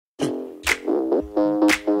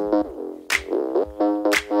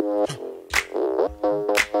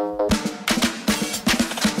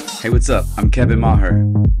Hey, what's up? I'm Kevin Maher.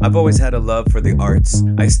 I've always had a love for the arts.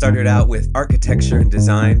 I started out with architecture and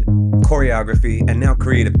design, choreography, and now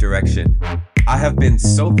creative direction. I have been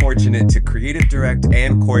so fortunate to creative direct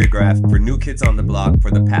and choreograph for New Kids on the Block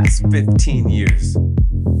for the past 15 years.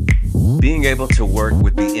 Being able to work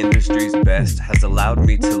with the industry's best has allowed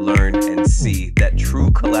me to learn and see that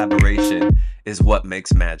true collaboration is what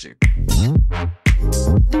makes magic.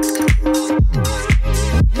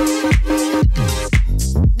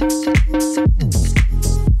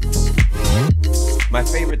 My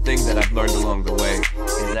favorite thing that I've learned along the way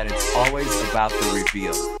is that it's always about the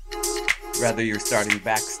reveal. Whether you're starting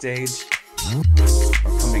backstage,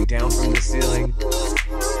 or coming down from the ceiling,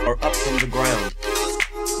 or up from the ground,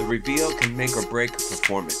 the reveal can make or break a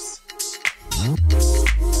performance.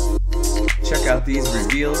 Check out these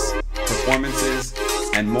reveals, performances,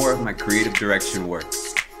 and more of my creative direction work.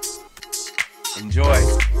 Enjoy!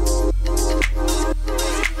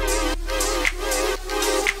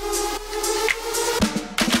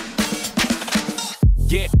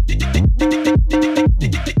 Yeah.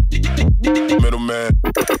 Middleman.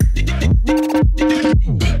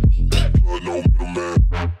 No middleman.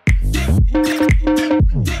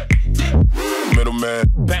 Middleman.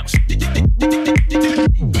 Bounce.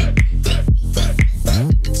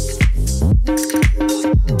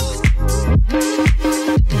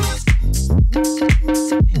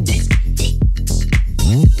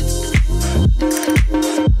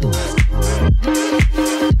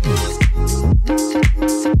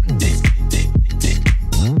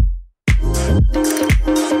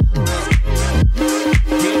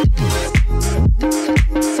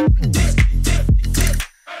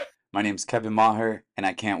 My name's Kevin Maher, and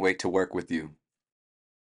I can't wait to work with you.